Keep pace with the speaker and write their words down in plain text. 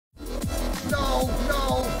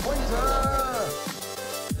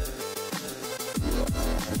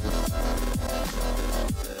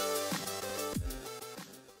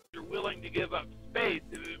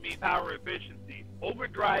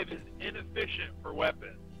drive is inefficient for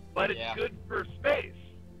weapons, but it's good for space.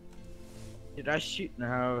 Did I shoot?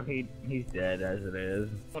 No, he's dead as it is.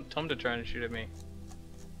 I want Tom to try and shoot at me.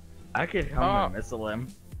 I could help him, missile him.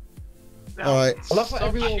 Alright. I love how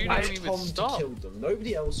everyone wants me with Tom to stop. kill them.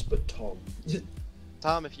 Nobody else but Tom.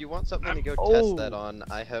 Tom, if you want something to go test that on,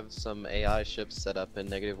 I have some AI ships set up in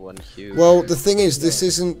 -1Q. Well, the thing is, this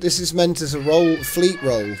is meant as a fleet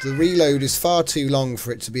roll. The reload is far too long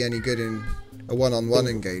for it to be any good in a one-on-one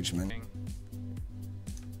engagement.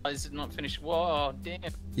 Is it not finished? Whoa, damn.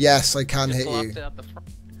 Yes, I can hit you.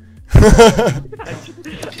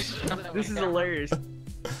 This is hilarious.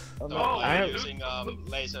 So I'm using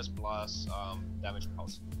lasers plus damage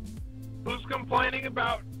pulse. Who's complaining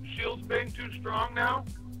about shields being too strong now?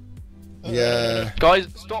 Yeah. Guys,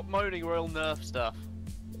 stop moaning or I'll nerf stuff.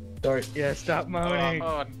 Sorry. Yeah, stop moaning.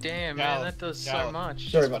 Oh damn, man, that does so much.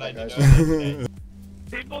 Sorry about that, guys.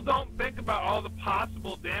 People don't think about all the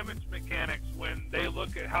possible damage mechanics when they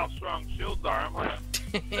look at how strong shields are. I'm like,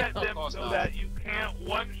 set them so that you can't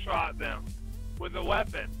one-shot them with a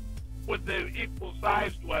weapon, with the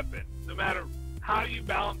equal-sized weapon. No matter how you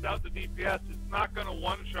balance out the DPS, it's not going to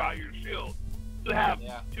one-shot your shield. You have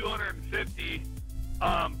 250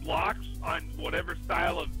 blocks on whatever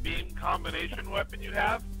style of beam combination weapon you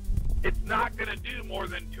have. It's not going to do more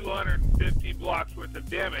than 250 blocks worth of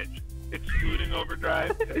damage, excluding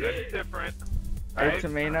overdrive, because it's different. Hey,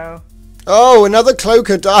 Tomato. Oh, another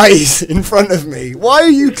cloaker dies in front of me. Why are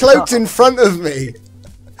you cloaked in front of me?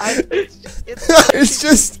 It's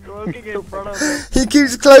just... Cloaking in front of me. He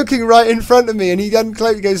keeps cloaking right in front of me, and he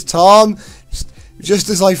uncloaks and goes, Tom, just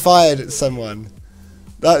as I fired at someone.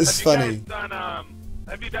 That is funny.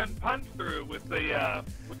 Have you done punch through with the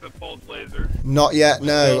pulse laser? Not yet,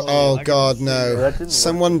 no. Oh God, no.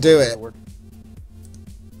 Someone do it.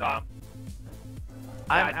 Tom.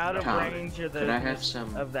 I'm out of range of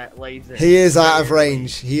that laser. He is out of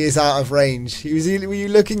range. He is out of range. Were you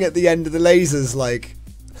looking at the end of the lasers like?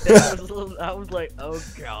 I was like, oh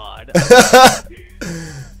God.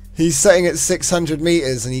 He's setting at 600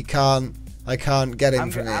 meters and he can't. I can't get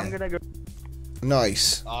him from here. I'm gonna go.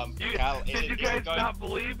 Nice. Did you guys not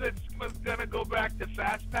believe that was gonna go back to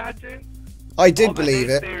fast patching? I did believe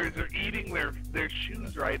it. They're eating their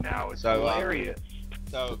shoes right now. It's hilarious.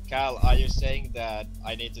 So, Cal, are you saying that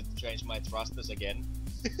I need to change my thrusters again?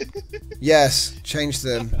 Yes, change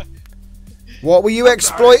them. What were you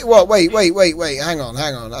exploit? What? Wait. Hang on.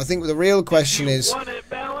 I think the real question is.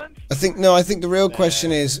 I think the real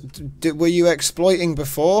question is, were you exploiting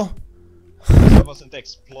before? I wasn't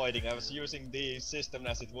exploiting. I was using the system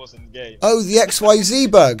as it was in game. Oh, the XYZ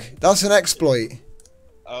bug. That's an exploit.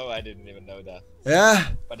 Oh, I didn't even know that. Yeah.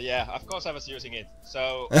 But yeah, of course I was using it.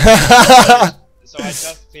 So. So I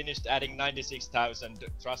just finished adding 96,000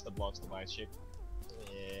 thruster blocks to my ship.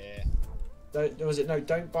 Yeah.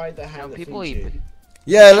 Don't buy the hand that feeds you.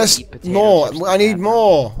 Yeah, let's more. I need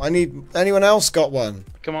more. I need. Anyone else got one?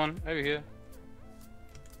 Come on, over here.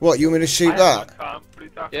 What? You want me to shoot that?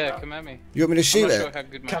 Yeah, come at me. You want me to shoot it? Sure how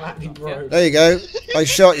good Come at me, bro. There you go. I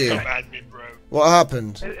shot you. Come at me, bro. What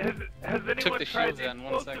happened? Has Took the shields out in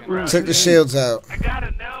 1 second. Took the shields out. I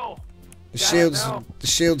gotta know. The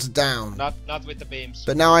shields are down. Not with the beams.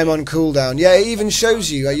 But now I'm on cooldown. Yeah, it even shows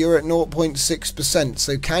you you're at 0.6%.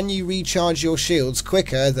 So can you recharge your shields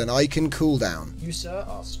quicker than I can cooldown? You sir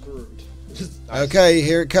are screwed. Okay,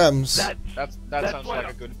 here it comes. That sounds like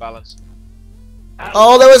a good balance.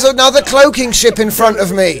 Oh, there was another cloaking ship in front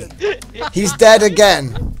of me. He's dead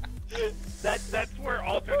again. That's where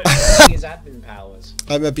alternate his admin powers.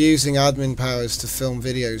 I'm abusing admin powers to film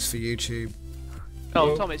videos for YouTube.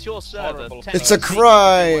 Oh, Tom, it's your server. It's a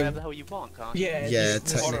crime. Whatever the hell you want, can't you? Yeah,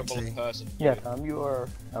 technically. Yeah, Tom, you are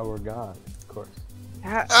our god, of course.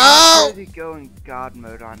 How does it go in god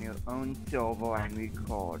mode on your own server and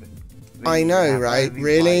record? I know, right?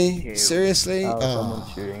 Really? Seriously? Oh,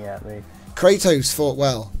 someone's shooting at me. Kratos fought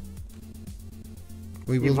well.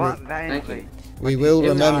 We will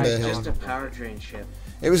remember him. Just a power drain ship.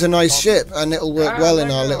 It was a nice ship, and it'll work well in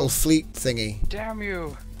our little fleet thingy. Damn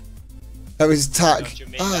you! That was tack.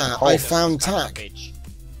 I found tack.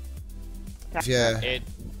 Yeah.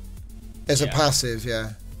 As a passive,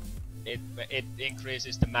 yeah. It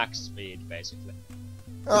increases the max speed, basically.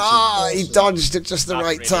 He dodged at just the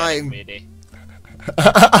right time.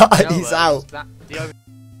 He's out.